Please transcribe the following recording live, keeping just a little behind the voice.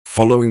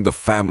following the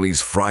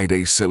family's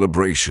Friday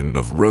celebration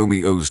of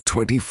Romeo's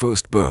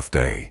 21st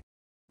birthday.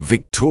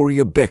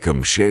 Victoria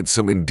Beckham shared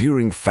some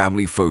endearing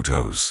family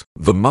photos.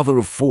 The mother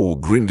of four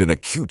grinned in a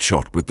cute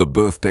shot with the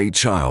birthday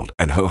child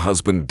and her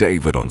husband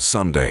David on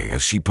Sunday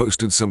as she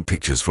posted some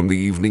pictures from the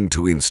evening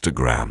to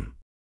Instagram.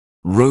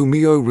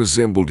 Romeo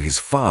resembled his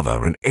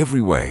father in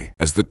every way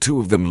as the two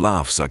of them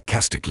laugh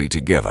sarcastically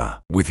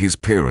together, with his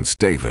parents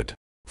David,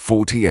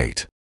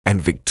 48, and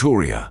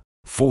Victoria,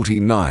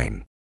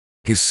 49.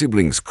 His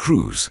siblings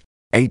Cruz,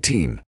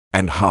 18,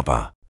 and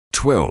Harper,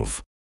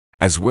 12.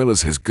 As well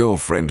as his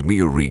girlfriend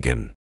Mia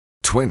Regan,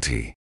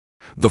 20.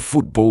 The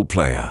football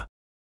player,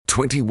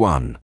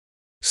 21,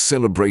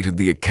 celebrated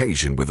the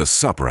occasion with a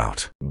supper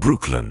out.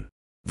 Brooklyn,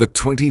 the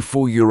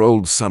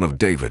 24-year-old son of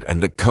David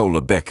and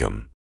Nicola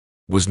Beckham,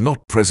 was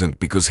not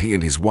present because he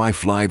and his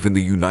wife live in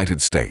the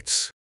United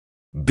States.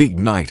 Big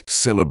night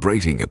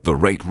celebrating at the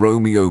rate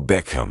Romeo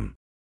Beckham.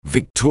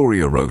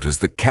 Victoria wrote as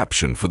the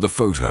caption for the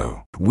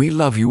photo, "We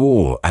love you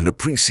all and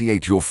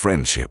appreciate your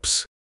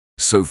friendships.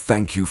 So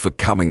thank you for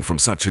coming from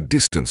such a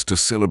distance to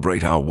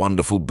celebrate our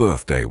wonderful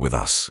birthday with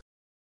us.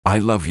 I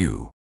love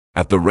you.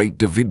 At the rate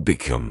David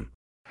Beckham.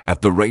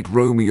 At the rate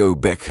Romeo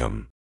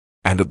Beckham.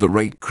 And at the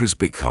rate Cruz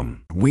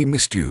Beckham. We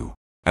missed you.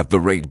 At the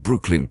rate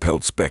Nicola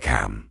Peltz."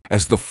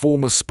 As the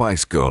former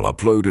Spice Girl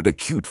uploaded a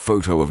cute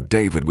photo of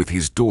David with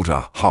his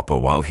daughter Harper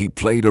while he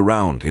played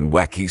around in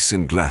Wacky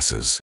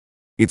sunglasses.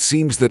 It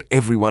seems that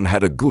everyone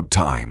had a good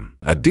time.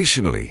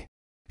 Additionally,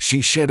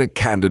 she shared a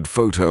candid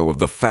photo of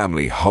the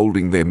family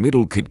holding their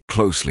middle kid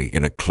closely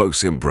in a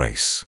close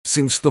embrace.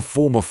 Since the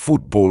former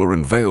footballer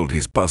unveiled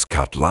his buzz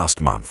cut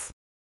last month,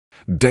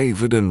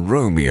 David and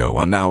Romeo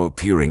are now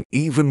appearing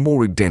even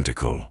more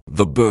identical.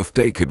 The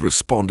birthday kid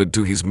responded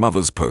to his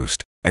mother's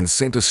post and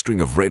sent a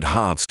string of red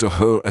hearts to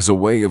her as a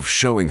way of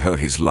showing her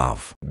his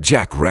love.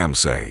 Jack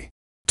Ramsay,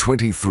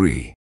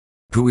 23,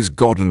 who is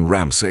Gordon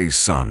Ramsay's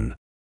son,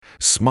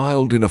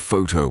 smiled in a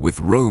photo with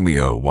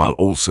Romeo while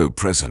also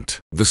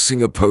present. The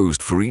singer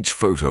posed for each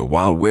photo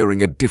while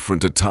wearing a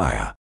different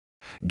attire,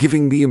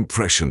 giving the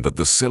impression that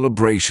the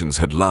celebrations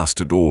had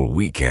lasted all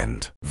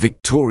weekend.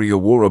 Victoria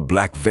wore a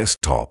black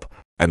vest top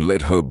and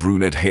let her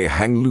brunette hair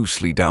hang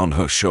loosely down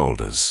her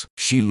shoulders.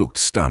 She looked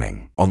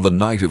stunning. On the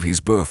night of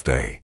his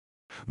birthday,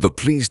 the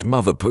pleased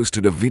mother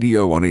posted a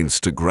video on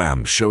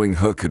Instagram showing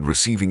her kid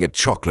receiving a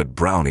chocolate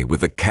brownie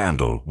with a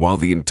candle while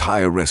the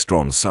entire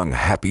restaurant sung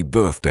happy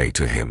birthday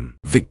to him.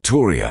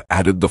 Victoria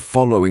added the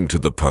following to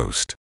the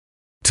post: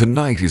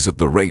 "Tonight is at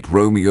the rate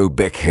Romeo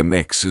Beckham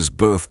X's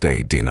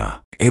birthday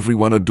dinner.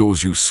 Everyone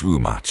adores you so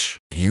much.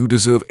 You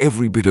deserve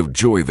every bit of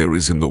joy there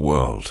is in the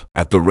world.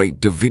 At the rate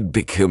David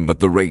Beckham, at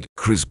the rate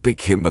Cruz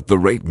Beckham, at the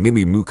rate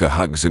Mimi Muka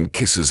hugs and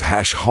kisses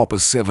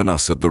 #Hopper7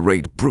 us, at the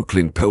rate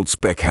Nicola Peltz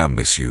Beckham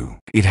miss you."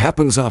 It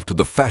happens after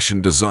the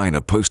fashion designer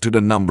posted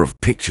a number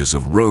of pictures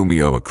of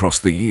Romeo across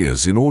the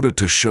years in order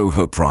to show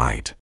her pride.